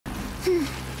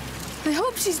I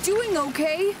hope she's doing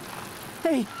okay.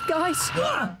 Hey, guys!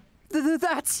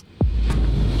 That's...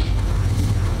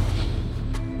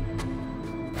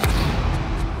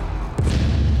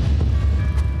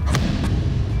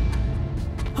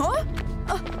 Huh?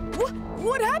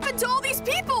 What happened to all these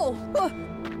people?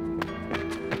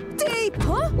 Deep!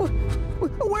 Huh?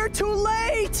 We're too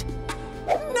late!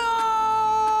 No!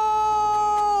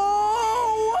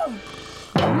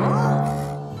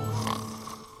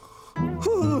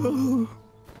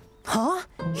 Huh?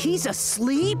 He's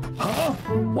asleep? Huh?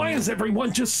 Why is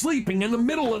everyone just sleeping in the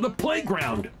middle of the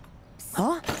playground?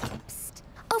 Huh? Psst.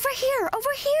 Over here, over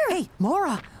here. Hey,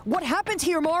 Mara! What happened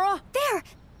here, Mara? There,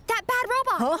 that bad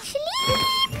robot. Huh? Sleep,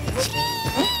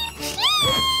 sleep, sleep.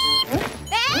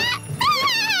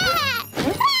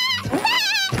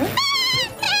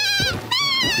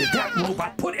 Did that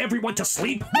robot put everyone to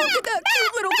sleep? Look at that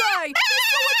cute little guy! He's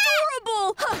so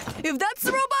adorable! Huh, if that's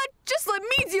the robot, just let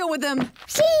me deal with him.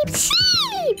 Sheep,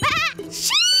 sheep,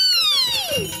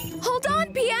 sheep. Hold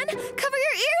on, PN. Cover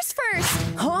your ears first.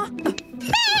 Huh?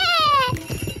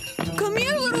 Come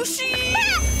here, little sheep.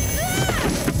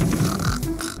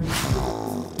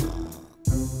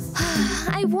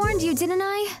 I warned you, didn't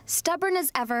I? Stubborn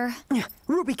as ever.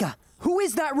 Rubika, who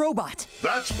is that robot?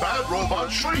 That's Bad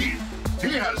Robot Shreed.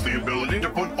 He has the ability to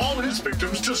put all his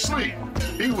victims to sleep.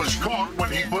 He was caught when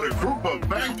he put a group of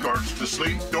bank guards to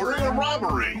sleep during a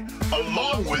robbery,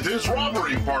 along with his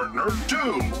robbery partner,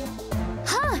 too.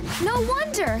 Huh, no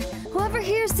wonder. Whoever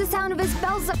hears the sound of his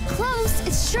bells up close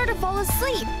is sure to fall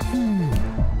asleep.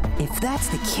 If that's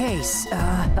the case,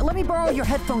 let me borrow your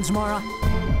headphones, Mara.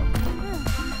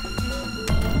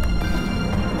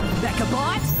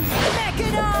 Mechabot,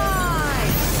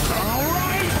 Mechanize! All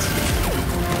right!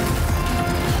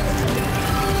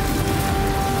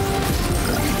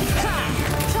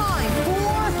 Time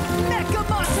for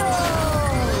Mechamato!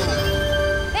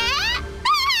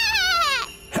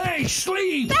 Hey,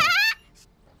 sleep!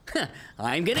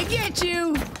 I'm gonna get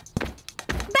you!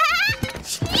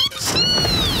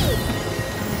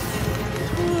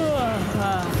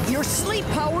 Your sleep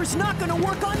power's not gonna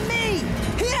work on me!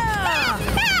 Yeah!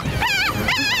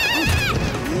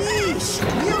 Yeesh!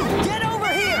 You get over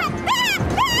here!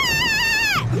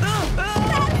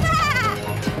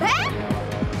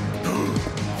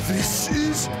 This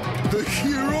is the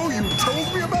hero you told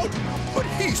me about? But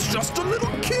he's just a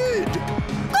little kid!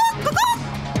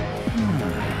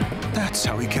 That's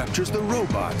how he captures the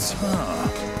robots, huh?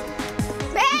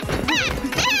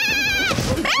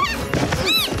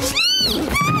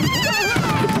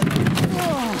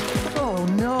 Oh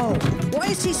no! Why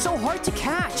is he so hard to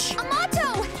catch?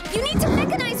 Amato, you need to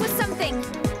mechanize with something.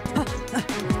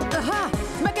 Aha!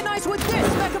 Mechanize with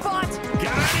this, Mechabot!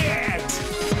 Got it!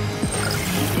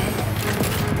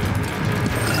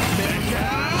 Mecha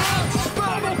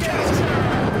Bubble Caster!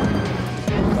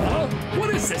 Huh? What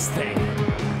is this thing?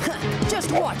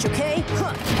 Just watch, okay?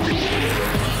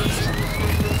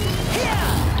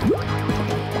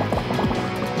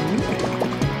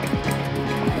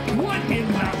 What in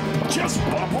the... just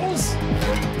bubbles?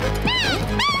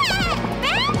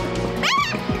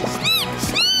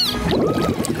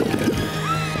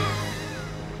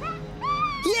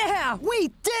 Yeah! We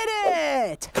did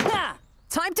it! Ha!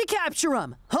 Time to capture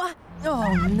him! Huh?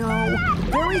 Oh no!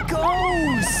 There he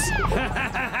goes!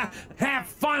 Have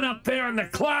fun up there in the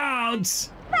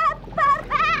clouds!